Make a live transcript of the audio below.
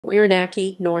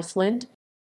Whirinaki, Northland.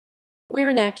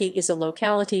 Whirinaki is a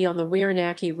locality on the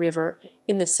Whirinaki River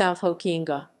in the South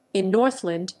Hokianga, in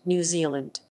Northland, New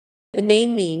Zealand. The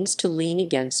name means to lean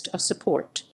against a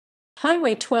support.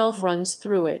 Highway 12 runs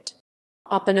through it.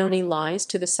 Opononi lies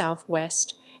to the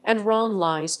southwest, and Rawene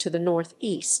lies to the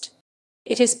northeast.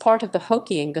 It is part of the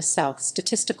Hokianga South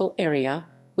statistical area,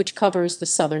 which covers the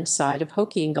southern side of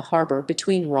Hokianga Harbour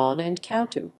between Rawene and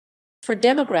Koutu. For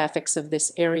demographics of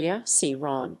this area, see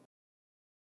Rawene.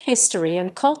 History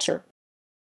and culture.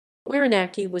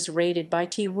 Whirinaki was raided by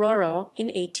Te Roro in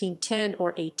 1810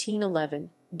 or 1811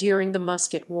 during the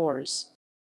Musket Wars.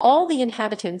 All the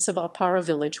inhabitants of Apara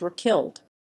village were killed.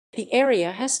 The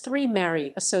area has 3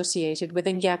 mari associated with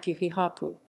Ngapuhi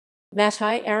Hapu.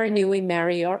 Matai Aranui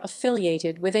mari are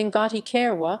affiliated with Ngati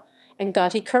Kerwa,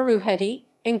 Ngati Karuheti,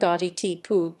 Ngati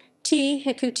Tipu, Te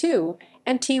Hikutu,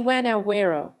 and Te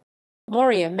Wanawero.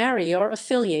 Moria mari are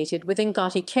affiliated with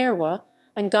Ngati Kerwa,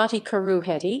 Ngati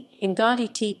Karuheti, Ngati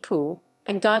Tipu,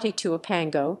 Ngati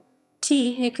Tuapango,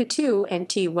 Te Hikutu, and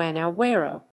Te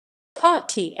Wanawero. Ka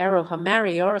Te Aroha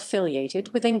mari are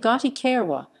affiliated with Ngati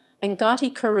Kerwa,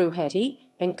 Ngati Karuheti,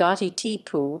 Ngati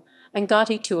Tipu,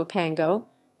 Ngati Tuapango,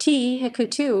 Te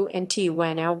Hikutu, and Te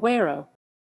Wanawero.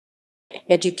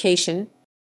 Education.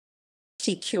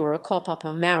 Te Kura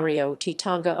Kopapa Mario Te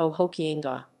Tonga o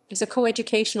Hokianga is a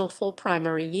coeducational full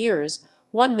primary years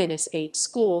 1-8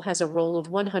 school has a roll of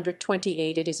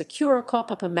 128. It is a Kura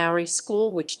Kopapa Maori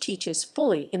school which teaches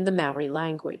fully in the Maori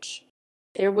language.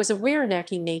 There was a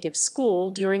Whirinaki native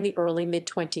school during the early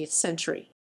mid-20th century.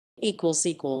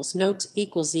 Notes